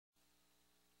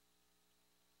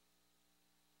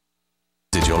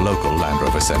your local Land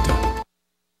Rover Center.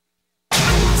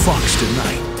 Fox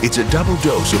tonight. It's a double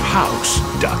dose of House,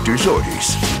 Doctor's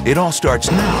Orders. It all starts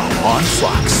now on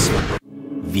Fox.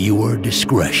 Viewer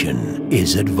discretion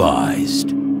is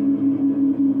advised.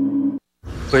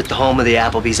 We're at the home of the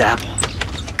Applebee's apple.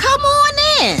 Come on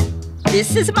in.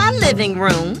 This is my living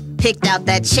room. Picked out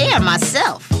that chair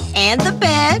myself. And the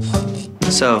bed.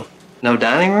 So, no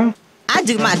dining room? I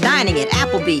do my dining at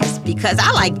Applebee's because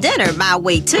I like dinner my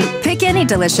way too. Pick any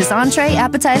delicious entree,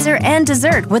 appetizer, and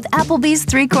dessert with Applebee's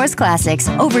 3-Course Classics.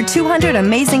 Over 200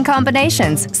 amazing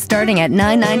combinations, starting at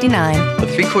 $9.99. A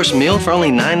 3-course meal for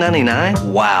only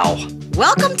 $9.99? Wow.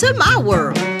 Welcome to my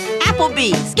world.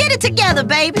 Applebee's. Get it together,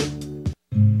 baby.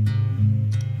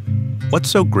 What's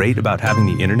so great about having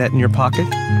the internet in your pocket?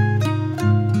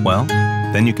 Well,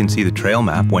 then you can see the trail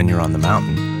map when you're on the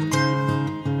mountain.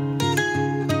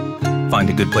 Find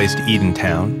a good place to eat in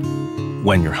town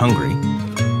when you're hungry.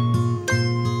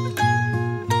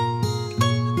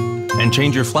 And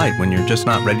change your flight when you're just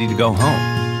not ready to go home.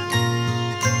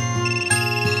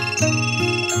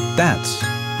 That's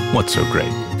what's so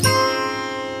great.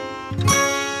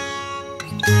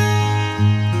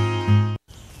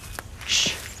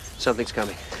 Shh. Something's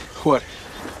coming. What?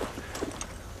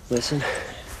 Listen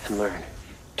and learn.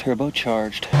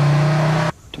 Turbocharged.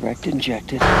 Direct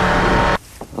injected.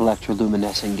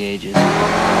 Electroluminescent gauges.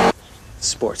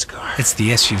 Sports car. It's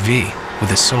the SUV with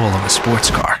the soul of a sports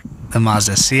car. The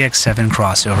Mazda CX-7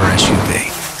 crossover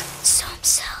SUV. Zoom,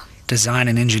 zoom. Designed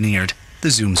and engineered the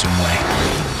Zoom Zoom way.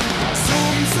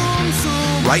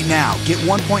 Right now, get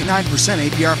 1.9%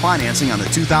 APR financing on the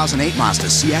 2008 Mazda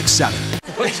CX-7.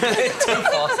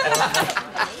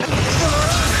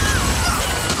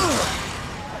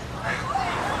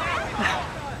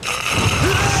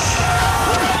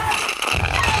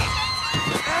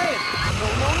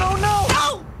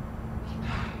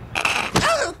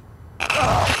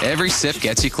 Every sip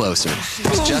gets you closer.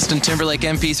 It's Justin Timberlake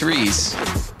MP3s.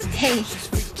 Hey.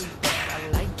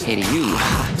 Hey to you.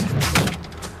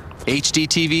 HD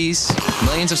TVs,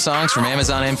 millions of songs from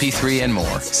Amazon MP3 and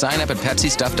more. Sign up at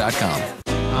PepsiStuff.com.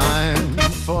 I'm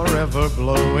forever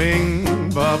blowing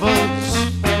bubbles,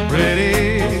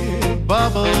 pretty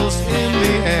bubbles in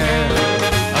the air.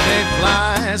 They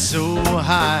fly so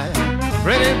high,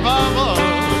 pretty bubbles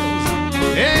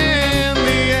in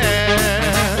the air.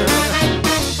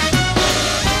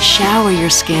 Shower your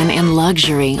skin in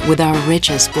luxury with our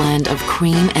richest blend of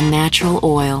cream and natural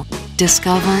oil.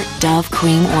 Discover Dove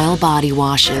Cream Oil Body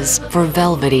Washes for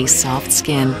velvety, soft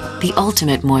skin. The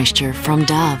ultimate moisture from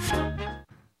Dove.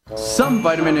 Some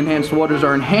vitamin-enhanced waters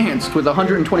are enhanced with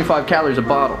 125 calories a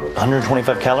bottle.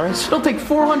 125 calories? It'll take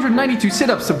 492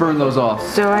 sit-ups to burn those off.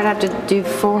 So I'd have to do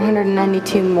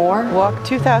 492 more? Walk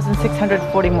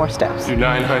 2,640 more steps. Do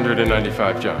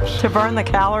 995 jumps. To burn the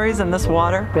calories in this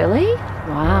water? Really?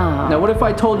 Wow. Now what if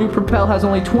I told you Propel has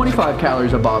only 25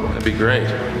 calories a bottle? That'd be great.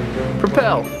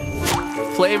 Propel.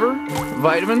 Flavor,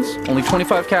 vitamins, only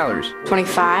 25 calories.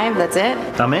 25, that's it?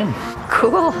 I'm in.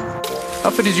 Cool.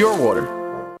 How fit is your water?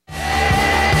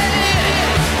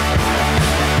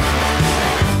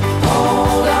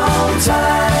 Hold on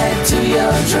tight to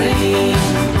your dream.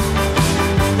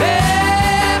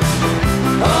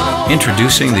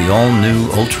 Introducing the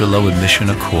all-new ultra-low emission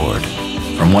Accord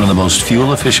from one of the most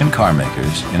fuel-efficient car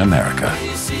makers in America.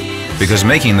 Because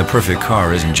making the perfect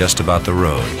car isn't just about the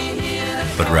road,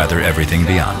 but rather everything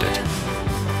beyond it.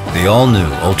 The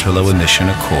all-new ultra-low emission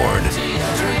Accord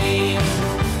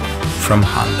from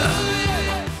Honda.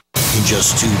 In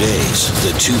just 2 days,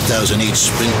 the 2008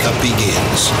 Sprint Cup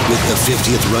begins with the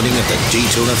 50th running of the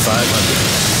Daytona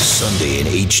 500. Sunday in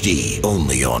HD,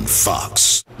 only on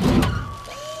Fox.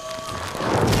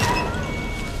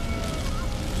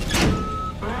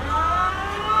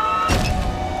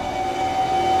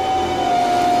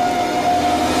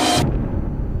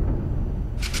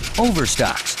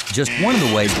 Overstocks. Just one of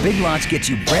the ways Big Lots gets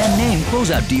you brand name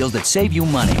closeout deals that save you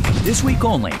money. This week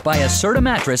only, buy a Serta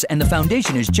mattress and the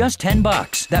foundation is just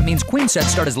 $10. That means queen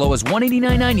sets start as low as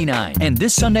 $189.99. And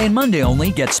this Sunday and Monday only,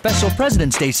 get special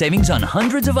President's Day savings on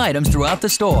hundreds of items throughout the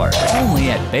store. Only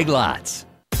at Big Lots.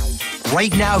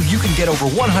 Right now, you can get over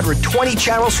 120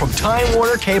 channels from Time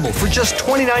Warner Cable for just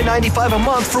 $29.95 a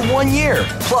month for 1 year,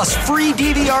 plus free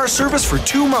DVR service for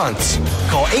 2 months.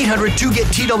 Call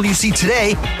 800-2GET-TWC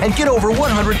today and get over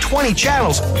 120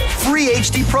 channels, free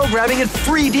HD programming, and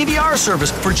free DVR service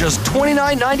for just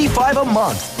 $29.95 a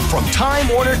month. From Time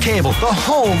Warner Cable, the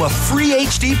home of free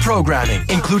HD programming,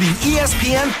 including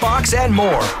ESPN, Fox, and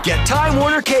more. Get Time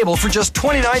Warner Cable for just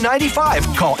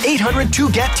 $29.95. Call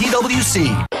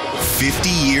 800-2GET-TWC. 50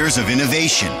 years of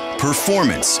innovation,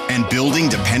 performance, and building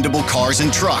dependable cars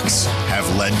and trucks have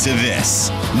led to this.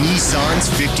 Nissan's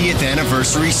 50th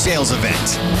anniversary sales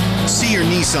event. See your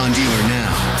Nissan dealer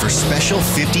now for special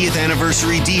 50th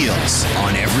anniversary deals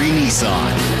on every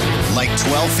Nissan. Like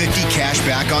 $12.50 cash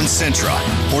back on Sentra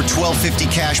or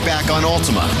 $12.50 cash back on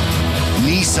Altima.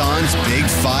 Nissan's Big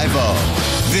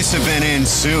 5-0. This event ends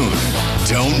soon.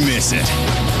 Don't miss it.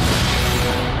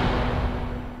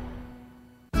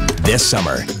 This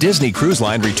summer, Disney Cruise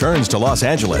Line returns to Los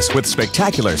Angeles with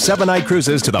spectacular 7-night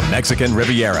cruises to the Mexican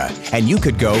Riviera, and you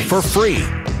could go for free.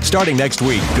 Starting next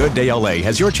week, Good Day LA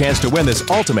has your chance to win this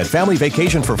ultimate family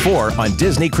vacation for 4 on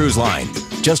Disney Cruise Line.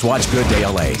 Just watch Good Day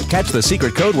LA, catch the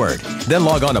secret code word, then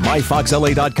log on to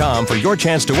myfoxla.com for your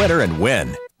chance to enter and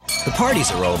win. The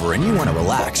parties are over and you want to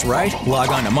relax, right? Log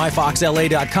on to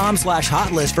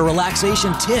myfoxla.com/hotlist for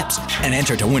relaxation tips and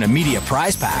enter to win a media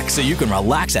prize pack so you can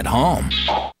relax at home.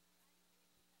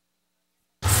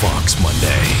 Fox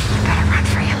Monday. You gotta run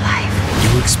for your life.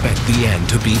 You expect the end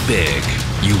to be big.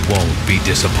 You won't be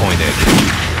disappointed.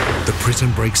 The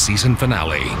Prison Break season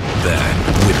finale. Then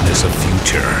witness a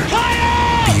future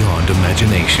beyond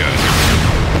imagination.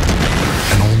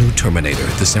 An all-new Terminator,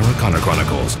 the Sarah Connor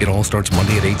Chronicles. It all starts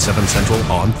Monday at 8/7 Central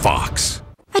on Fox.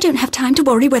 I don't have time to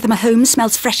worry whether my home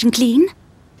smells fresh and clean.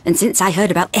 And since I heard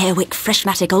about Airwick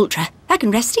Freshmatic Ultra, I can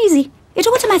rest easy. It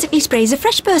automatically sprays a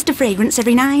fresh burst of fragrance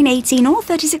every 9, 18 or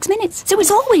 36 minutes, so it's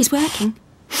always working.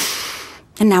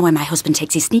 And now when my husband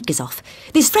takes his sneakers off,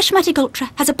 this Freshmatic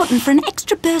Ultra has a button for an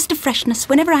extra burst of freshness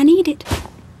whenever I need it.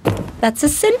 That's a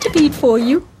centipede for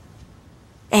you.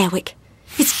 Airwick,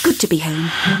 it's good to be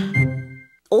home.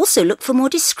 Also look for more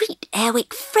discreet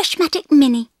Airwick Freshmatic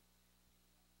Mini.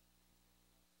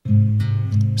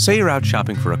 Say you're out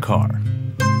shopping for a car,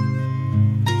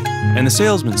 and the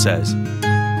salesman says,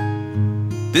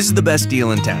 "This is the best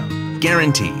deal in town,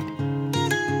 guaranteed."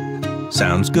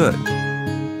 Sounds good.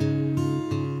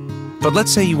 But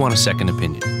let's say you want a second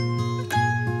opinion.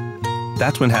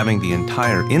 That's when having the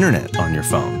entire internet on your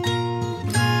phone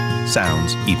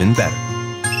sounds even better.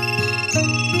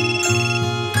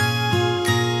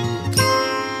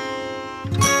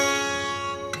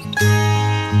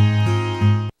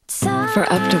 For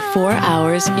up to 4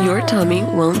 hours, your tummy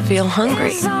won't feel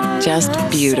hungry, just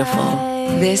beautiful.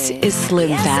 This is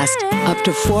Slim Fast, up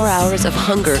to 4 hours of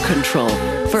hunger control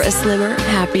for a slimmer,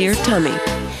 happier tummy.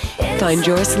 Find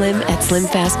your Slim at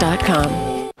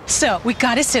slimfast.com. So, we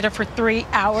got a sitter for 3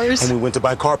 hours. And we went to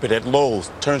buy carpet at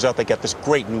Lowe's. Turns out they got this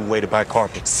great new way to buy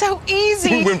carpet. So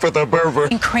easy. We went for the Berber.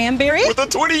 And cranberry? With a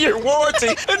 20-year warranty.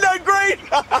 Isn't that great?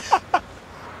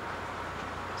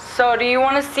 So, do you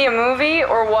want to see a movie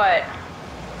or what?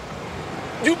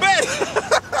 You bet!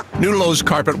 New Lowe's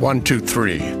Carpet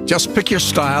 123. Just pick your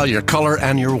style, your color,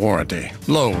 and your warranty.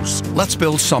 Lowe's, let's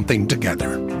build something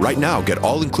together. Right now, get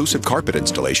all-inclusive carpet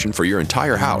installation for your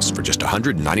entire house for just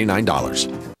 $199.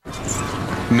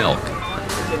 Milk,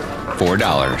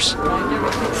 $4.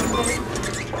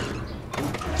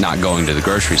 Not going to the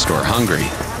grocery store hungry.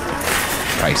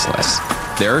 Priceless.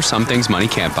 There are some things money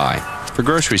can't buy. For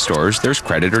grocery stores, there's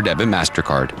credit or debit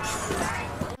MasterCard.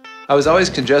 I was always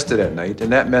congested at night,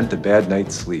 and that meant a bad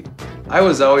night's sleep. I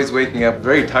was always waking up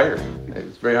very tired. It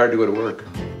was very hard to go to work.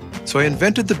 So I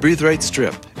invented the Breathe Right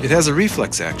Strip. It has a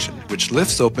reflex action, which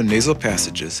lifts open nasal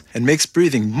passages and makes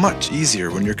breathing much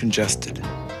easier when you're congested.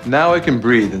 Now I can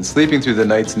breathe, and sleeping through the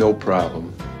night's no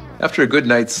problem. After a good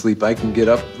night's sleep, I can get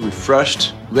up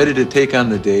refreshed, ready to take on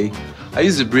the day. I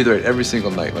use the Breathe Right every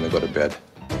single night when I go to bed.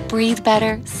 Breathe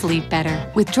better, sleep better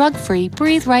with drug-free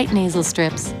Breathe Right nasal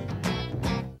strips.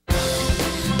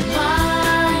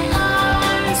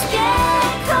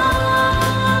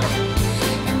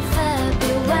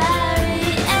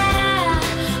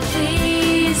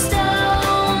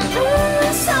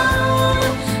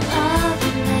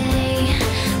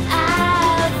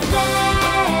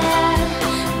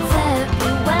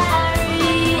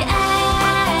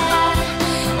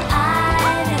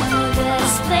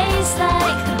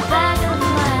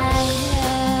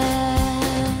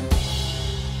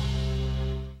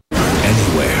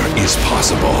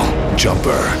 Possible.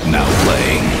 Jumper now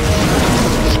playing.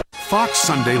 Fox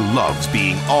Sunday loves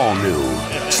being all new,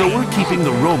 so we're keeping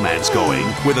the romance going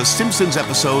with a Simpsons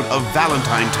episode of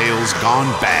Valentine Tales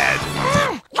Gone Bad.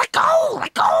 Let go!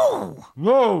 Let go!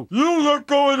 No, you let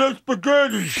go of that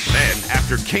spaghetti! Then,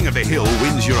 after King of the Hill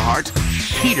wins your heart,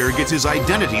 Peter gets his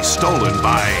identity stolen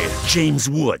by James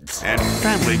Woods. And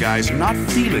Family Guy's not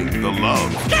feeling the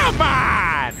love. Come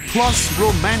on! Plus,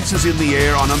 romance is in the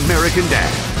air on American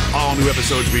Dad. All new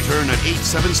episodes return at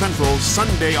 8/7 Central,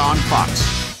 Sunday on Fox.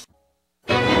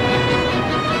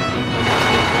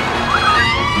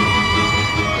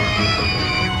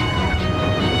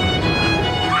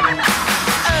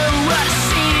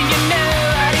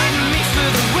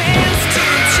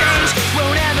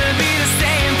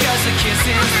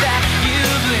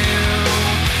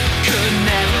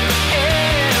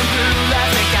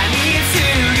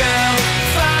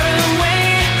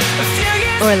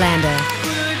 Orlando.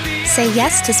 Say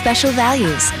yes to special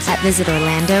values at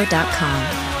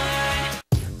visitorlando.com.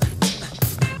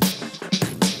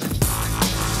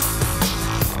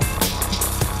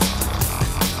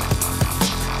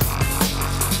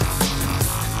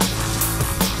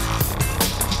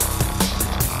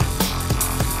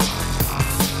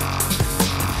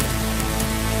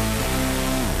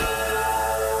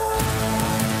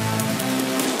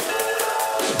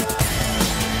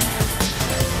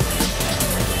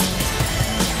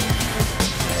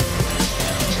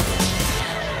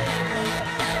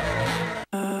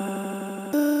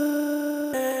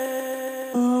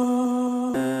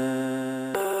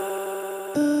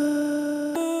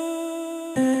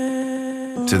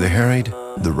 To the harried,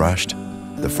 the rushed,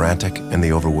 the frantic, and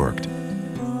the overworked,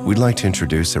 we'd like to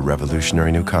introduce a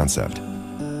revolutionary new concept.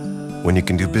 When you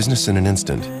can do business in an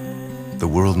instant, the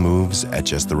world moves at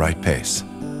just the right pace.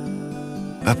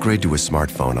 Upgrade to a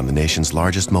smartphone on the nation's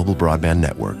largest mobile broadband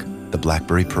network, the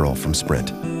BlackBerry Pearl from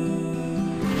Sprint.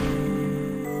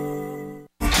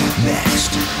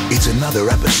 Next, it's another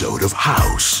episode of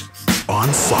House on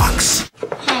Fox.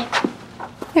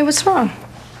 Hey, what's wrong?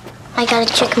 I got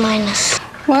a chick minus.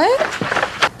 What?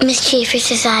 Miss Schaefer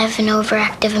says I have an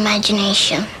overactive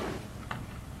imagination.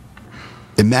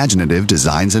 Imaginative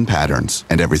designs and patterns,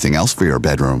 and everything else for your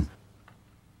bedroom.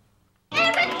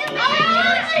 Okay,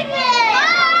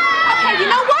 you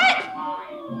know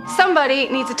what? Somebody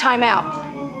needs a timeout.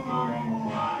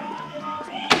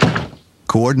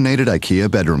 Coordinated IKEA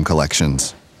bedroom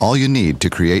collections. All you need to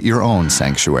create your own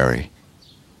sanctuary.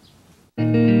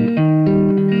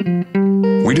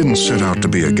 We didn't set out to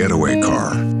be a getaway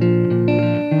car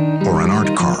or an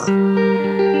art car.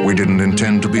 We didn't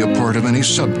intend to be a part of any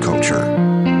subculture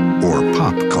or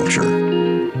pop culture.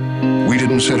 We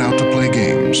didn't set out to play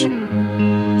games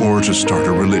or to start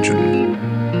a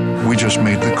religion. We just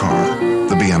made the car,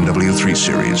 the BMW 3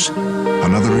 Series,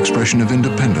 another expression of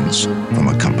independence from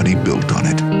a company built on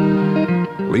it.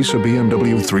 Lease a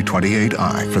BMW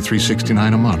 328i for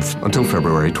 $369 a month until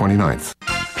February 29th.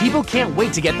 People can't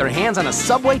wait to get their hands on a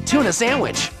Subway tuna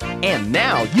sandwich. And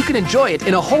now you can enjoy it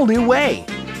in a whole new way.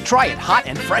 Try it hot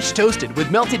and fresh toasted with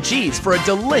melted cheese for a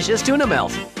delicious tuna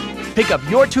melt. Pick up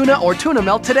your tuna or tuna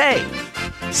melt today.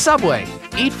 Subway,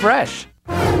 eat fresh.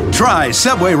 Try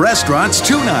Subway restaurants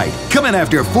tonight. Come in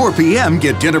after 4 p.m.,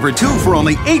 get dinner for two for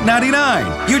only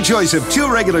 $8.99. Your choice of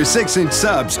 2 regular 6-inch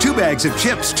subs, 2 bags of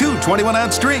chips, 2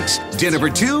 21-ounce drinks. Dinner for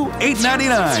two,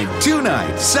 $8.99.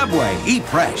 Tonight, Subway, eat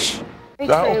fresh.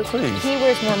 Oh, please. He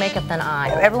wears more makeup than I.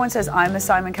 Everyone says I'm the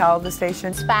Simon Cowell of the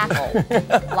station. Spackle.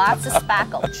 Lots of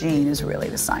spackle. Gene is really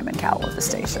the Simon Cowell of the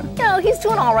station. You know, he's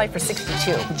doing all right for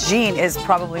 62. Gene is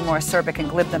probably more acerbic and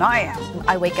glib than I am.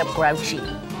 I wake up grouchy.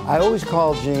 I always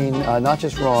call Jean not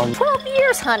just wrong. 12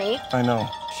 years, honey. I know.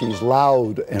 She's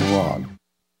loud and wrong.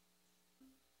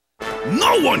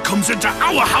 No one comes into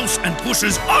our house and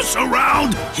pushes us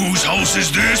around. Whose house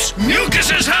is this?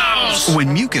 Mucus's house!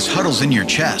 When mucus huddles in your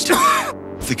chest,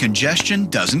 the congestion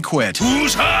doesn't quit.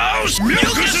 Whose house?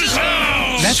 Mucus's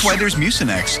house! That's why there's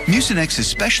Mucinex. Mucinex is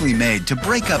specially made to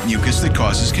break up mucus that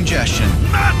causes congestion.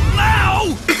 Not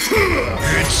now!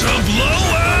 It's a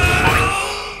blowout!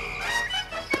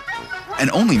 And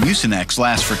only Mucinex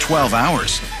lasts for 12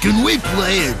 hours. Can we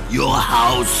play at your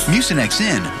house? Mucinex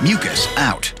in, mucus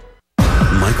out.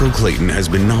 Michael Clayton has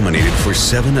been nominated for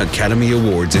 7 Academy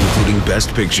Awards, including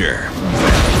Best Picture.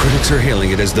 Critics are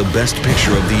hailing it as the best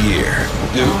picture of the year.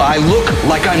 Do I look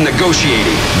like I'm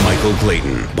negotiating? Michael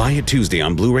Clayton. Buy it Tuesday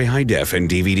on Blu-ray High Def and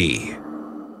DVD.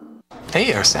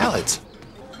 Hey, our salads.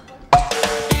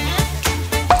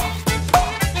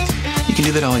 You can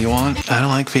do that all you want. I don't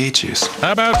like V8 juice.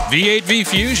 How about V8 V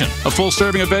Fusion? A full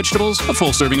serving of vegetables, a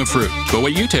full serving of fruit. But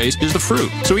what you taste is the fruit.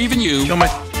 So even you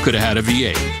could have had a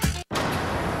V8.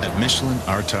 At Michelin,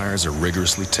 our tires are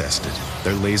rigorously tested.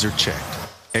 They're laser checked,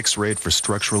 X-rayed for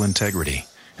structural integrity.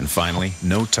 And finally,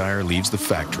 no tire leaves the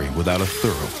factory without a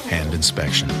thorough hand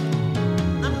inspection.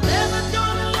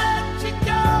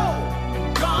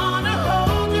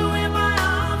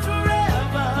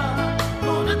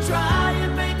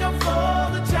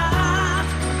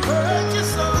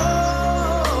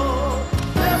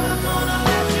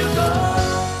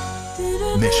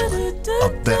 Michelin, a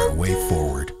better way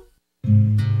forward.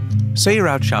 Say you're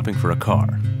out shopping for a car,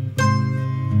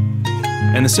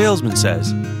 and the salesman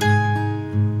says,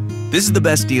 "This is the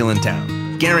best deal in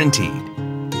town, guaranteed."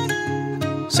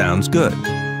 Sounds good.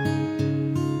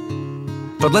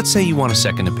 But let's say you want a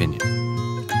second opinion.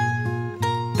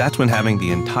 That's when having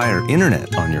the entire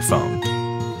internet on your phone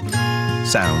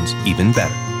sounds even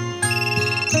better.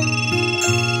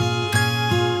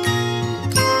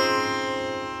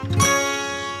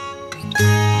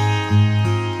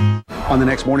 On the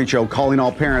next morning show, calling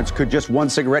all parents, could just one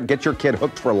cigarette get your kid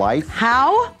hooked for life?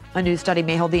 How? A new study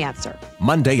may hold the answer.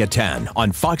 Monday at 10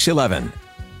 on Fox 11.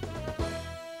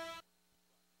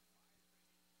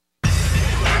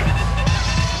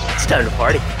 It's time to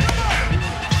party.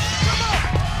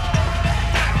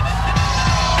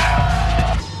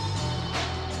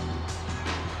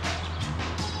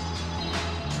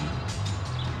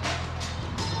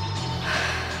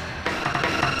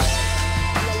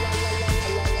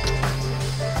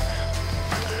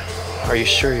 Are you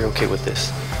sure you're okay with this?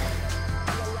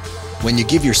 When you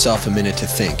give yourself a minute to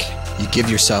think, you give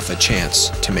yourself a chance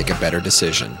to make a better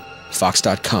decision.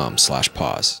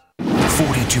 Fox.com/pause.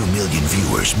 42 million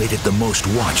viewers made it the most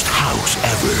watched House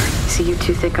ever. See, you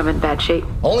two think I'm in bad shape?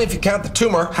 Only if you count the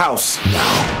tumor. House.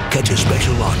 Now, catch a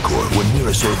special encore when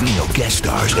Mira Sorvino guest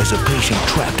stars as a patient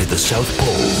trapped at the South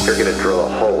Pole. You're gonna drill a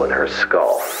hole in her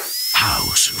skull.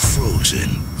 House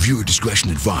Frozen. Viewer discretion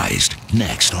advised.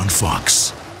 Next on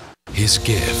Fox. His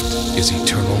gift is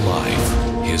eternal life.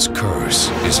 His curse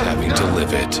is having to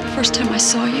live it. First time I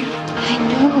saw you, I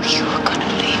knew you were gonna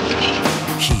leave me.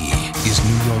 He is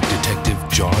New York Detective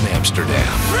John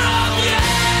Amsterdam.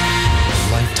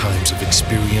 Lifetimes of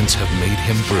experience have made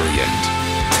him brilliant.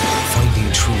 Finding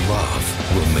true love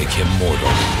will make him mortal.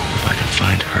 If I can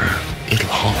find her,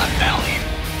 it'll all have value.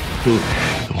 Who?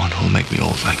 The one who'll make me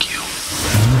old like you.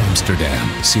 New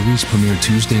Amsterdam. Series premiere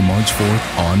Tuesday, March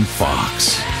 4th on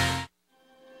Fox.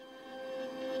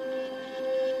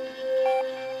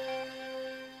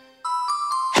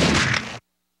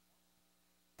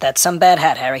 That's some bad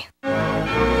hat, Harry.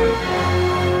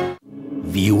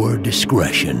 Viewer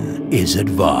discretion is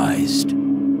advised.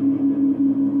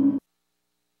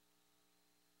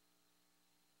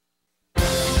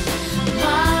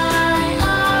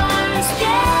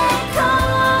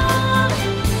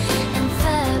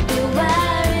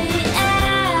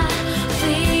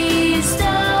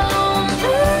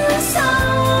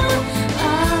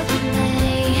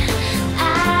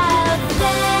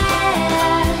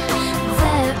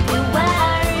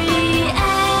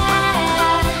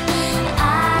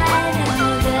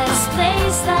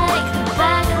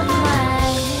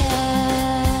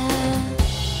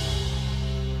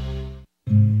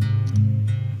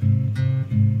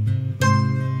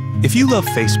 If you love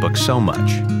Facebook so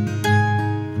much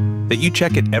that you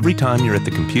check it every time you're at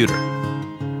the computer,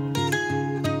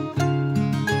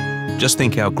 just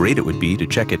think how great it would be to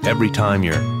check it every time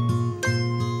you're,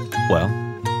 well,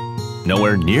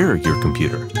 nowhere near your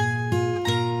computer.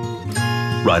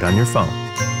 Right on your phone.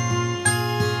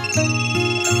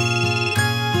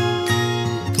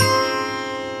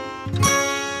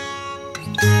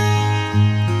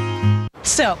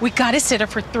 So, we got a sitter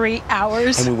for 3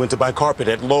 hours. And we went to buy carpet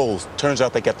at Lowe's. Turns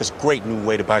out they got this great new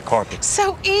way to buy carpet.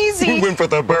 So easy. We went for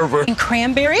the Berber. And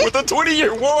cranberry? With a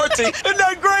 20-year warranty. Isn't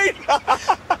that great?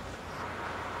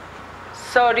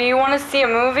 So, do you want to see a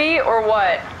movie or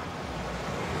what?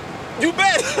 You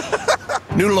bet.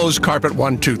 New Lowe's Carpet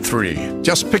 123.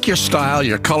 Just pick your style,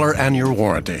 your color, and your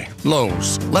warranty.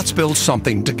 Lowe's. Let's build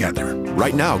something together.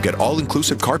 Right now, get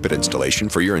all-inclusive carpet installation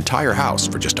for your entire house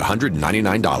for just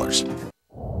 $199.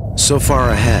 So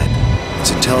far ahead,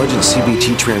 its intelligent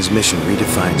CVT transmission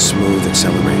redefines smooth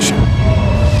acceleration.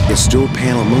 Its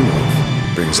dual-panel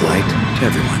moonroof brings light to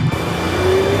everyone.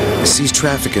 It sees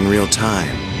traffic in real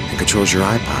time and controls your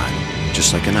iPod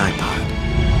just like an iPod.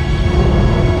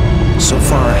 So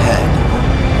far ahead,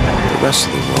 the rest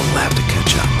of the world will have to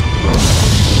catch up.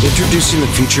 Introducing the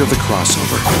future of the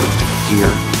crossover.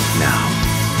 Here, now.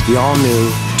 The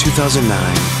all-new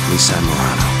 2009 Nissan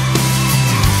Murano.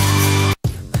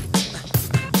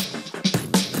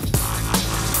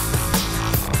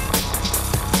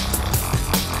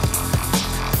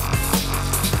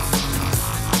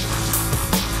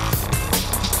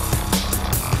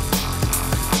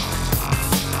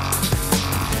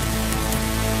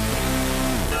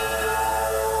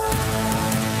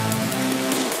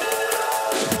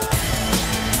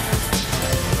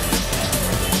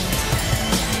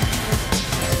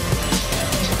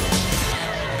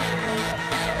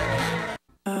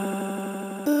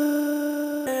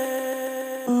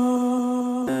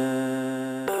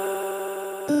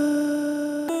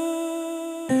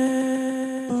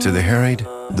 To the harried,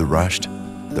 the rushed,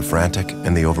 the frantic,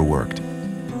 and the overworked,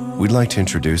 we'd like to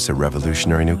introduce a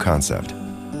revolutionary new concept.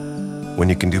 When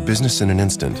you can do business in an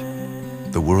instant,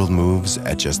 the world moves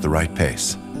at just the right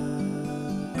pace.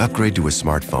 Upgrade to a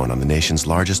smartphone on the nation's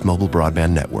largest mobile broadband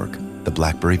network, the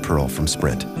BlackBerry Pearl from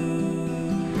Sprint.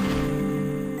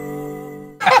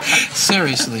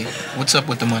 Seriously, what's up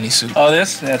with the money suit? Oh,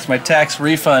 that's my tax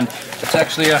refund. It's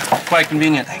actually quite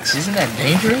convenient. Thanks. Isn't that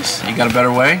dangerous? You got a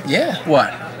better way? Yeah.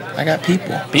 What? I got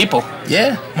people. People?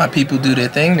 Yeah, my people do their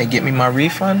thing. They get me my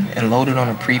refund and load it on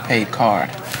a prepaid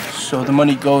card. So the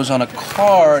money goes on a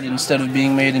card instead of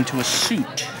being made into a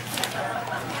suit.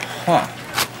 Huh.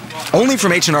 Only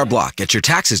from H&R Block. Get your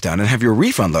taxes done and have your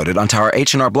refund loaded onto our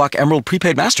H&R Block Emerald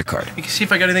prepaid MasterCard. You can see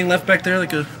if I got anything left back there,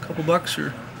 like a couple bucks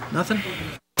or nothing.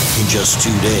 In just 2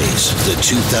 days, the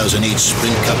 2008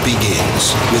 Sprint Cup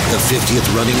begins with the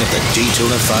 50th running of the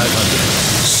Daytona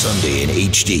 500. Sunday in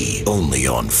HD, only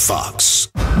on Fox.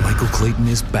 Michael Clayton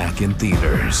is back in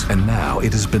theaters, and now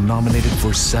it has been nominated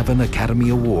for 7 Academy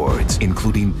Awards,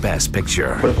 including Best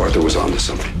Picture. What if Arthur was onto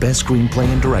something? Best Screenplay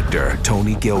and Director,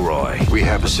 Tony Gilroy. We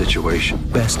have a situation.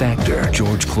 Best Actor,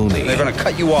 George Clooney. They're gonna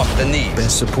cut you off the knees.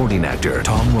 Best Supporting Actor,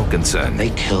 Tom Wilkinson.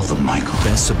 They killed the Michael.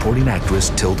 Best Supporting Actress,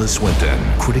 Tilda Swinton.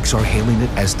 Critics are hailing it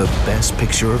as the best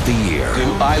picture of the year.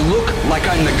 Do I look like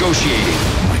I'm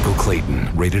negotiating? Michael Clayton,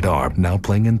 rated R, now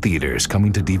playing in theaters,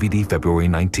 coming to DVD February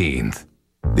 19th.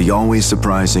 The always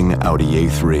surprising Audi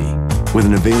A3 with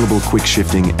an available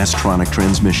quick-shifting S-tronic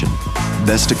transmission.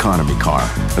 Best economy car,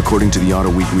 according to the Auto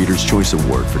Week Reader's Choice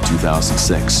Award for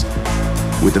 2006.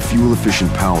 With the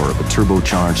fuel-efficient power of a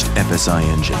turbocharged FSI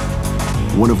engine.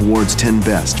 One of Ward's 10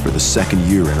 best for the second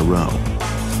year in a row.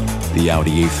 The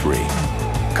Audi A3.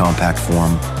 Compact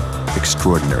form,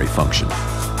 extraordinary function.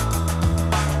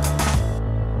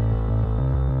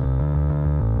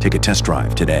 Take a test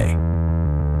drive today.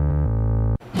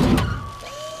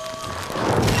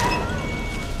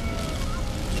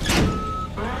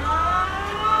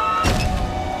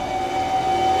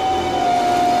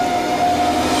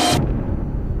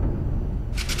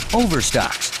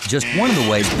 Overstocks, just one of the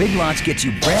ways Big Lots gets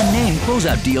you brand name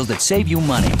closeout deals that save you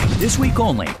money. This week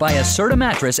only, buy a Serta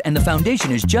mattress and the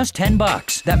foundation is just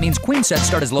 $10. That means queen sets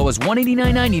start as low as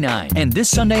 $189.99. And this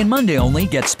Sunday and Monday only,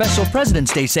 get special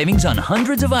President's Day savings on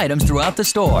hundreds of items throughout the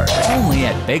store. Only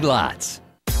at Big Lots.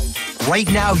 Right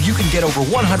now, you can get over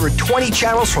 120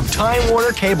 channels from Time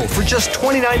Warner Cable for just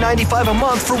 $29.95 a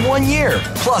month for 1 year,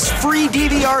 plus free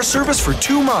DVR service for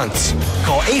 2 months.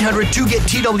 Call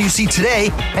 800-2GET-TWC today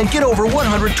and get over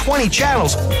 120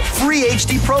 channels, free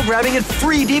HD programming, and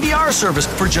free DVR service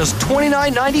for just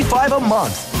 $29.95 a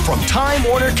month. From Time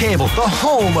Warner Cable, the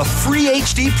home of free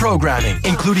HD programming,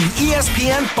 including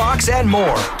ESPN, Fox, and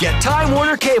more. Get Time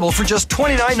Warner Cable for just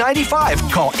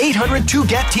 $29.95. Call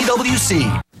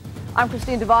 800-2GET-TWC. I'm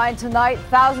Christine Devine. Tonight,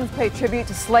 thousands pay tribute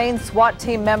to slain SWAT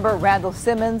team member Randall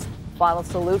Simmons. Final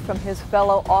salute from his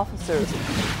fellow officers.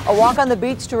 A walk on the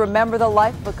beach to remember the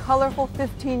life of a colorful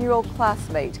 15-year-old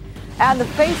classmate. And the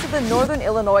face of the Northern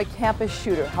Illinois campus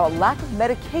shooter, how a lack of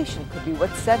medication could be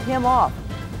what set him off.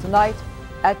 Tonight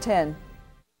at 10.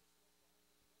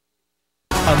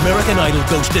 American Idol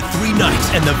goes to 3 nights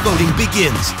and the voting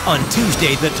begins. On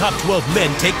Tuesday, the top 12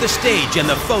 men take the stage and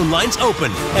the phone lines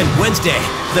open. And Wednesday,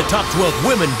 the top 12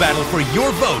 women battle for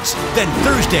your votes. Then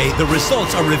Thursday, the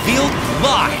results are revealed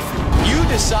live. You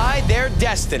decide their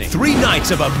destiny. 3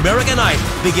 nights of American Idol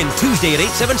begin Tuesday at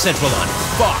 8/7 Central on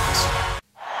Fox.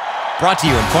 Brought to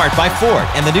you in part by Ford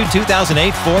and the new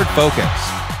 2008 Ford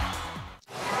Focus.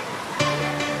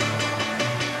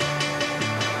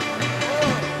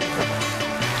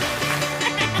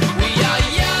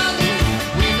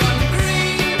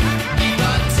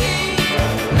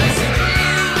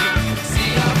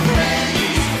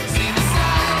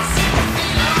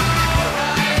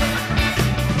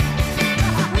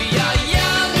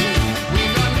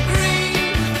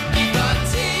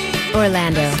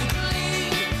 Orlando.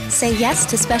 Say yes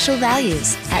to special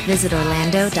values at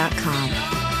visitorlando.com.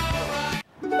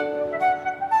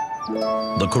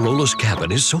 The Corolla's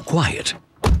cabin is so quiet.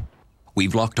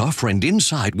 We've locked our friend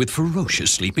inside with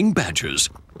ferocious sleeping badgers.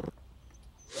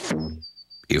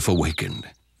 If awakened,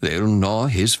 they'll gnaw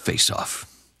his face off.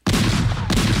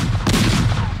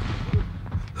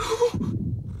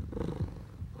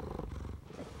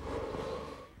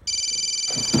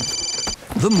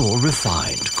 The more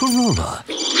refined Corolla.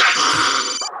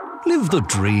 Live the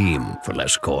dream for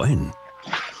less coin.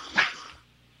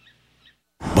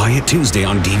 Buy it Tuesday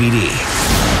on DVD.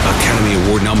 Academy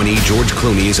Award nominee George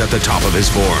Clooney is at the top of his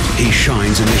form. He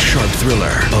shines in this sharp thriller,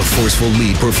 a forceful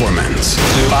lead performance.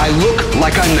 Do I look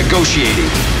like I'm negotiating?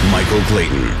 Michael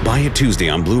Clayton. Buy it Tuesday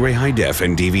on Blu-ray High Def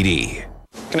and DVD.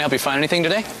 Can I help you find anything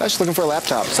today? I was just looking for a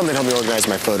laptop, something to help me organize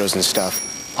my photos and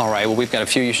stuff. All right, well, we've got a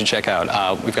few you should check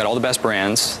out. We've got all the best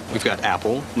brands. We've got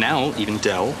Apple, now even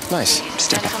Dell. Nice.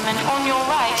 Gentlemen, on your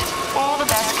right, all the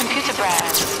best computer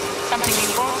brands. Something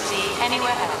you won't see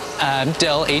anywhere else.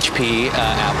 Dell, HP,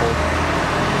 Apple.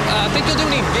 Think you'll do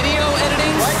any video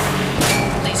editing?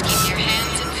 Please keep your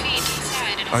hands and feet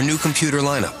inside. Our new computer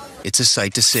lineup. It's a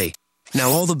sight to see. Now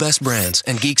all the best brands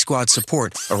and Geek Squad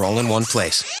support are all in one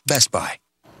place. Best Buy.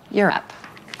 You're up.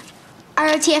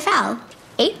 ROTFL,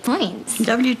 8 points.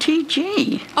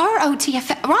 WTG.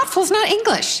 ROTFL. Rodful's not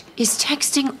English. Is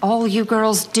texting all you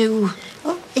girls do?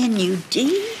 Oh,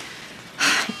 NUD?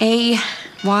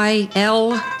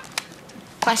 AYL?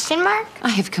 Question mark? I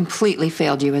have completely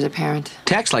failed you as a parent.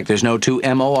 Text like there's no two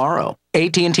MORO.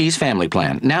 AT&T's family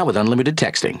plan, now with unlimited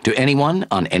texting to anyone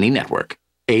on any network.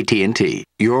 AT&T,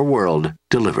 your world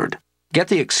delivered. Get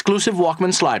the exclusive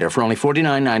Walkman slider for only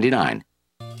 $49.99.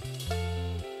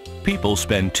 People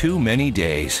spend too many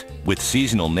days with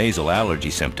seasonal nasal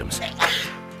allergy symptoms,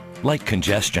 like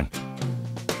congestion.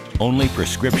 Only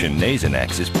prescription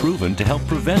Nasonex is proven to help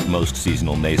prevent most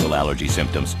seasonal nasal allergy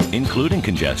symptoms, including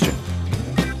congestion,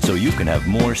 so you can have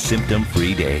more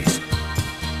symptom-free days.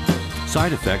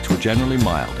 Side effects were generally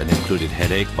mild and included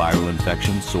headache, viral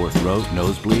infections, sore throat,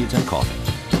 nosebleeds, and coughing.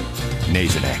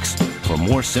 Nasonex. For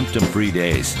more symptom-free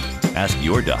days, ask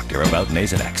your doctor about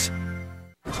Nasonex.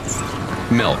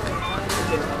 Milk,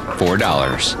 $4.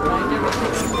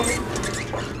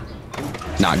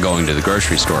 Not going to the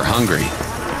grocery store hungry.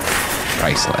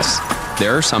 Priceless.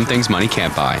 There are some things money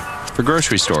can't buy. For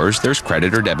grocery stores, there's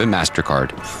credit or debit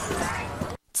MasterCard.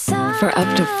 For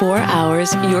up to 4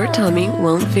 hours, your tummy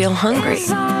won't feel hungry.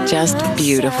 Just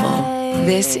beautiful.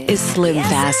 This is Slim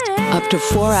Fast. Up to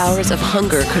 4 hours of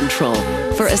hunger control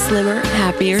for a slimmer,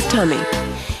 happier tummy.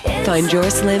 Find your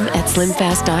Slim at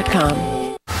slimfast.com.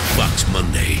 Fox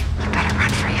Monday. You better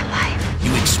run for your life.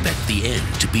 You expect the end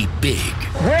to be big.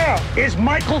 Where is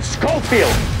Michael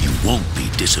Schofield? You won't be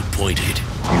disappointed.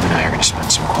 You and I are going to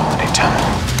spend some quality time.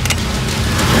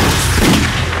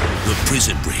 The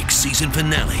Prison Break season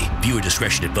finale. Viewer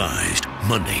discretion advised.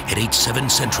 Monday at 8/7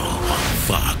 Central on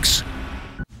Fox.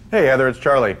 Hey Heather, it's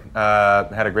Charlie.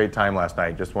 Had a great time last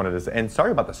night. Just wanted to say, and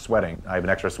sorry about the sweating. I have an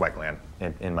extra sweat gland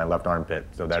in my left armpit,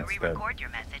 so that's to re-record your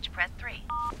message, press 3.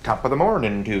 Top of the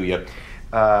morning to you.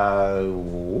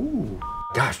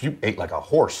 Gosh, you ate like a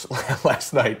horse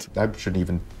last night. I shouldn't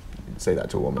even say that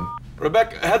to a woman.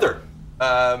 Rebecca, Heather.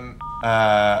 I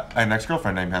have an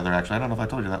ex-girlfriend named Heather, actually. I don't know if I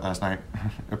told you that last night.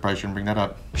 I probably shouldn't bring that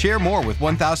up. Share more with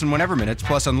 1,000 whenever minutes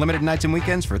plus unlimited nights and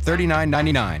weekends for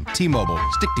 $39.99. T-Mobile,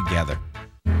 stick together.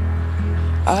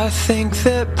 I think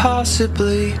that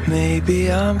possibly,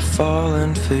 maybe I'm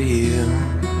falling for you.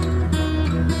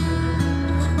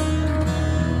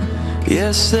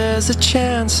 Yes, there's a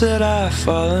chance that I've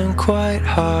fallen quite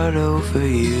hard over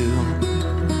you.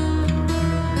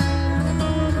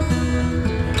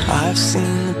 I've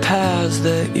seen the paths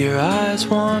that your eyes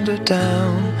wander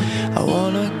down. I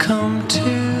wanna come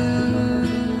to.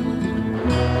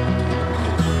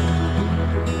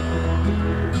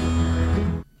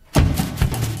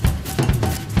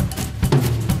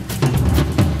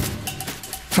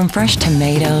 From fresh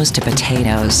tomatoes to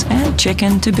potatoes and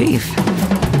chicken to beef,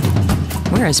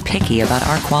 we're as picky about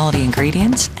our quality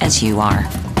ingredients as you are.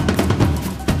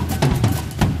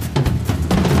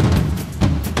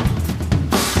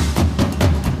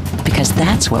 Because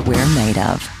that's what we're made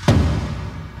of.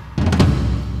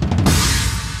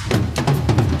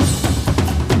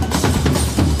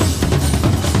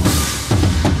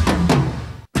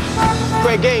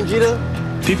 Great game, Jeter.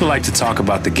 People like to talk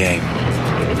about the game.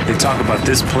 They talk about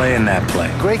this play and that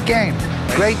play. Great game.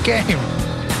 Great game.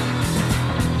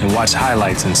 And watch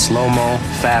highlights in slow-mo,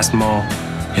 fast-mo,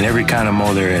 and every kind of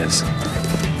mo there is.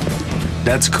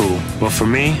 That's cool. But for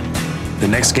me, the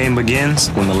next game begins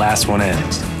when the last one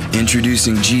ends.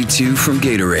 Introducing G2 from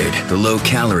Gatorade, the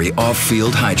low-calorie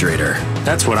off-field hydrator.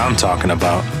 That's what I'm talking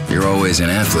about. You're always an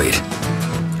athlete.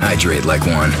 Hydrate like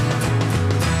one.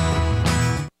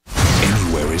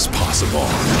 Anywhere is possible.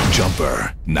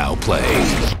 Jumper, now play.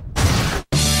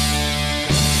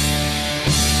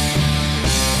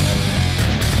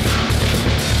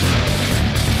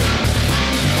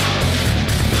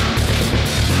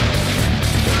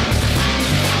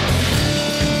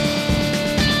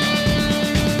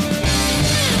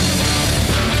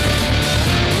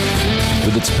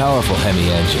 With its powerful Hemi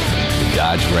engine, the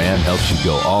Dodge Ram helps you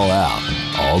go all out,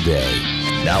 all day.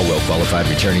 Now well-qualified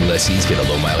returning lessees get a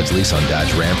low-mileage lease on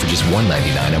Dodge Ram for just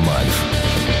 $199 a month.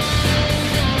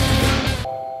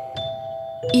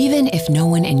 Even if no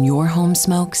one in your home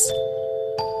smokes,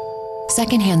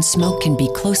 secondhand smoke can be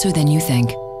closer than you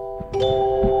think.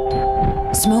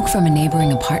 Smoke from a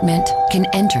neighboring apartment can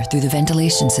enter through the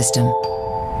ventilation system,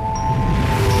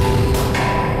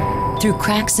 through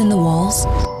cracks in the walls,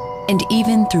 and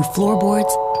even through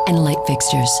floorboards and light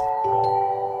fixtures.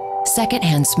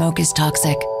 Secondhand smoke is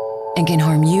toxic, and can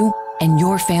harm you and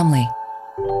your family.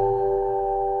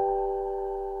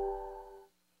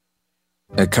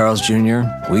 At Carl's Jr.,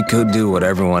 we could do what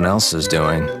everyone else is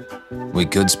doing. We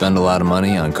could spend a lot of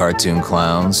money on cartoon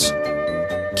clowns,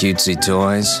 cutesy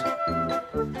toys,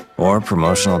 or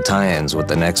promotional tie-ins with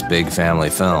the next big family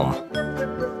film.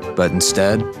 But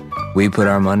instead, we put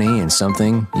our money in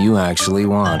something you actually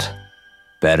want.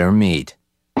 Better meat.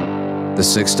 The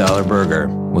 $6 burger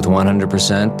with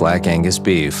 100% Black Angus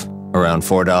beef, around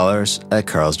 $4 at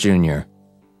Carl's Jr.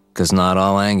 'Cause not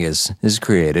all Angus is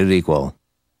created equal.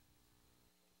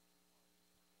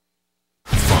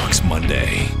 Fox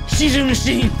Monday. She's in the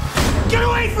machine. Get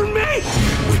away from me!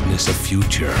 Witness a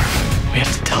future. We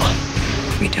have to tell him.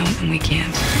 We don't and we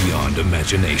can't. Beyond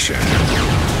imagination.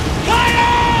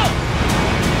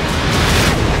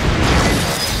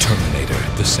 Terminator,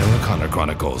 the Sarah Connor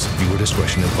Chronicles. Viewer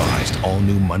discretion advised. All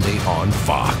new Monday on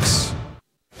Fox.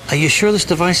 Are you sure this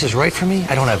device is right for me?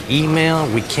 I don't have email.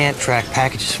 We can't track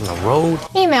packages from the road.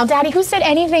 Email, Daddy. Who said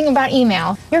anything about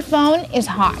email? Your phone is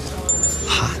hot.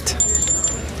 Hot.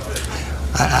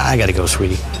 I gotta go,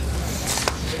 sweetie.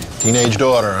 Teenage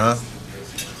daughter, huh?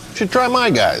 Should try my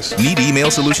guys. Need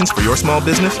email solutions for your small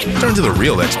business? Turn to the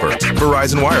real experts,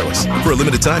 Verizon Wireless. For a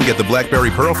limited time, get the BlackBerry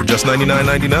Pearl for just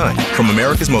 $99.99 from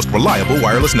America's most reliable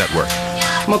wireless network.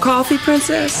 More coffee,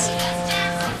 princess?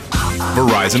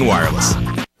 Verizon Wireless.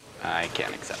 I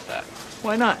can't accept that.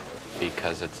 Why not?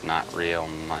 Because it's not real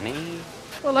money?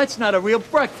 Well, that's not a real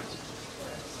breakfast.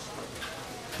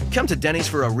 Come to Denny's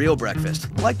for a real breakfast,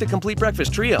 like the complete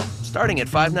breakfast trio, starting at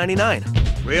 $5.99.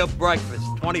 Real breakfast,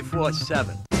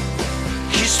 24/7.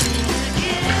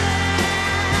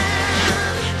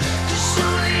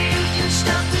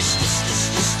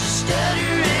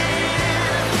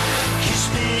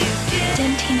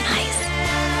 Dentine ice.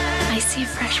 Icy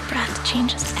fresh breath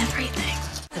changes everything.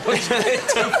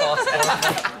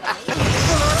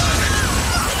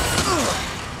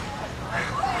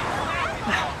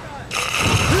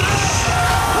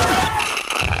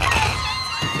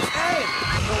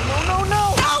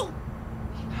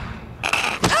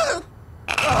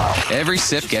 Every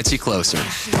sip gets you closer.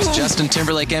 It's Justin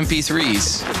Timberlake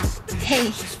MP3s.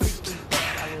 Hey.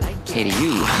 Hey to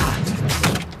you.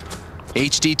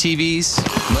 HD TVs,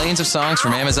 millions of songs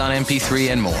from Amazon MP3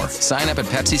 and more. Sign up at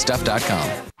PepsiStuff.com.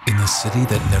 In the city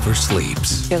that never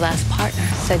sleeps. Your last partner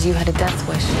said you had a death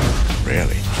wish.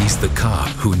 Really? He's the cop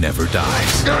who never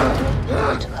dies. Do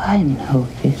I know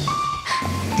this?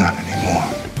 Not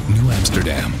anymore. New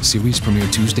Amsterdam. Series premiere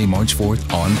Tuesday, March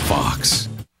 4th on Fox.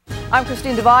 I'm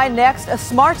Christine Devine. Next, a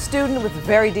smart student with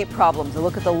very deep problems. A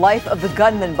look at the life of the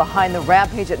gunman behind the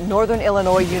rampage at Northern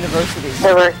Illinois University.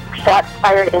 There were shots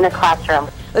fired in a classroom.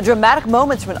 The dramatic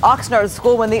moments from an Oxnard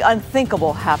school when the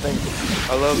unthinkable happened.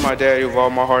 I love my daddy with all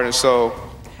my heart and soul.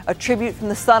 A tribute from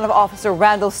the son of Officer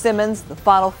Randall Simmons. The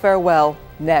final farewell,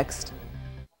 next.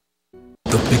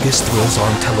 The biggest thrills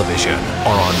on television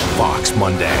are on Fox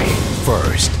Monday.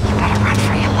 First, You better run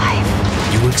for your life.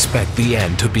 you expect the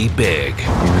end to be big. You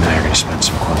and I are going to spend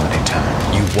some quality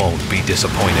time. You won't be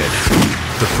disappointed.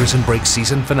 The Prison Break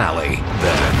season finale.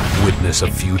 Then, witness a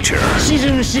future. She's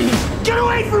in the machine. Get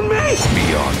away from me!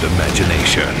 Beyond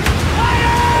imagination.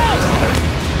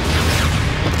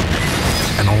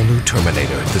 An all-new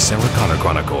Terminator, the Sarah Connor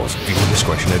Chronicles. Viewer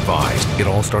discretion advised. It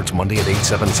all starts Monday at 8,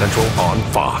 7 Central on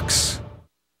Fox.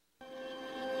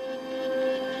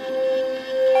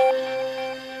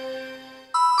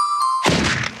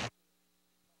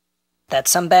 That's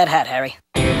some bad hat, Harry.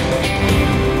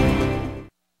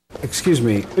 Excuse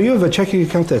me, you have a checking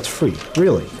account that's free,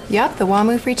 really? Yep, the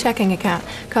WAMU free checking account.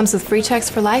 Comes with free checks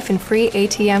for life and free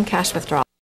ATM cash withdrawal.